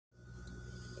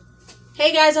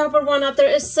Hey guys, I hope everyone out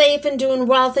there is safe and doing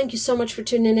well. Thank you so much for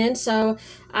tuning in. So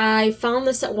I found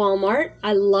this at Walmart.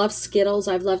 I love Skittles.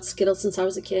 I've loved Skittles since I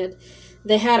was a kid.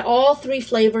 They had all three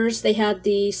flavors. They had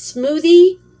the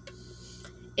smoothie,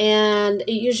 and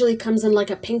it usually comes in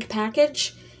like a pink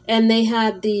package. And they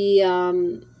had the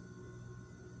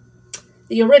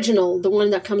original, the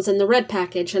one that comes in the red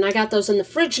package. And I got those in the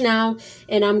fridge now,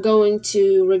 and I'm going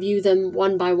to review them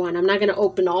one by one. I'm not going to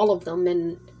open all of them,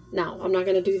 and no, I'm not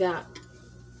going to do that.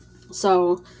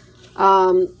 So,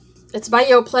 it's by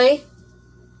Yoplait.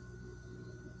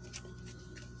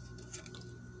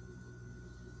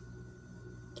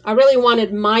 I really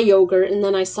wanted my yogurt, and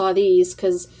then I saw these,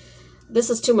 because this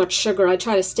is too much sugar. I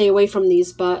try to stay away from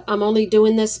these, but I'm only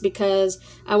doing this because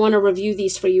I want to review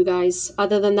these for you guys.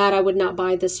 Other than that, I would not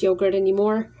buy this yogurt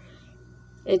anymore.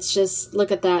 It's just,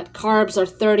 look at that. Carbs are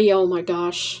 30. Oh my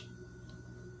gosh.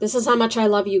 This is how much I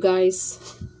love you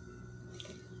guys.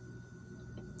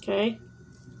 Okay.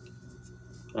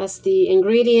 That's the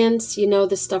ingredients. You know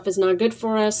this stuff is not good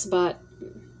for us, but...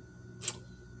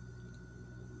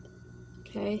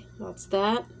 Okay, that's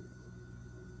that.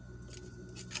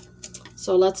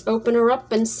 So let's open her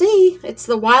up and see. It's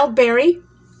the wild berry.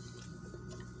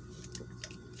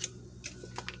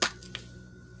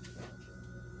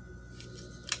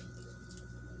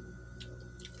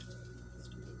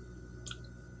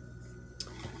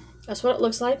 That's what it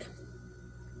looks like.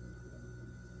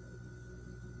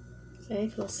 Okay,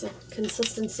 that's the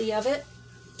consistency of it.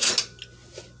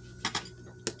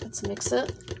 Let's mix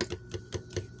it.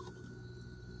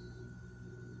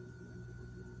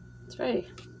 It's ready.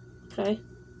 Okay.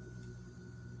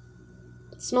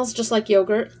 It smells just like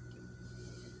yogurt.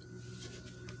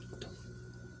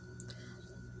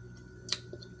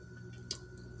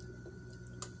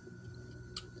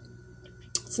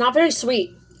 It's not very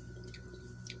sweet.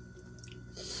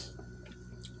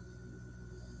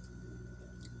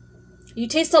 You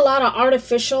taste a lot of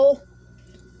artificial.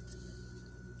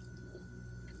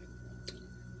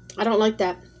 I don't like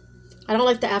that. I don't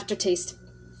like the aftertaste.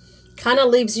 Kind of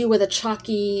leaves you with a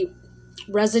chalky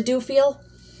residue feel.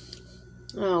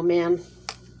 Oh, man.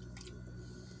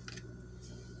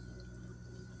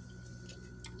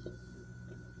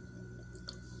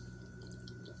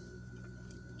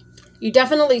 You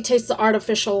definitely taste the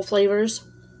artificial flavors.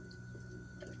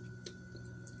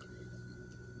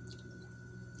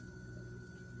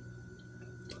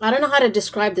 I don't know how to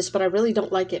describe this, but I really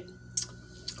don't like it.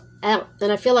 And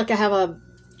I feel like I have a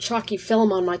chalky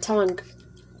film on my tongue.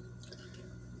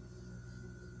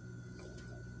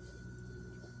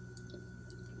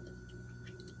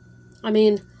 I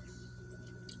mean,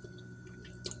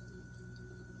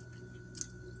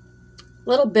 a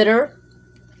little bitter,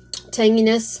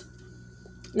 tanginess,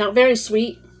 not very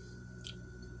sweet.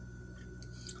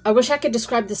 I wish I could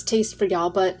describe this taste for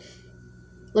y'all, but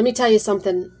let me tell you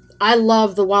something. I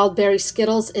love the wild berry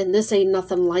Skittles, and this ain't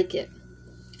nothing like it.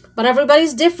 But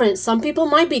everybody's different. Some people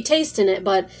might be tasting it,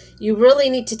 but you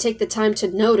really need to take the time to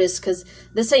notice, because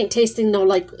this ain't tasting no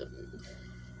like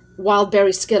wild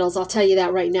berry Skittles. I'll tell you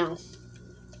that right now.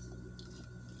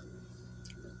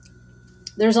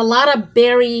 There's a lot of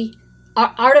berry,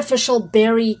 artificial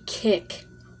berry kick.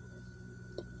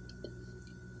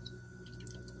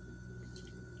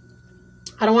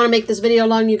 I don't want to make this video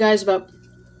long, you guys, but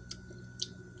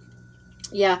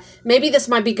yeah, maybe this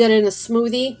might be good in a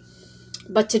smoothie,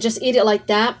 but to just eat it like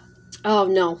that, oh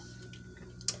no.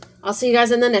 I'll see you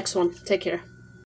guys in the next one. Take care.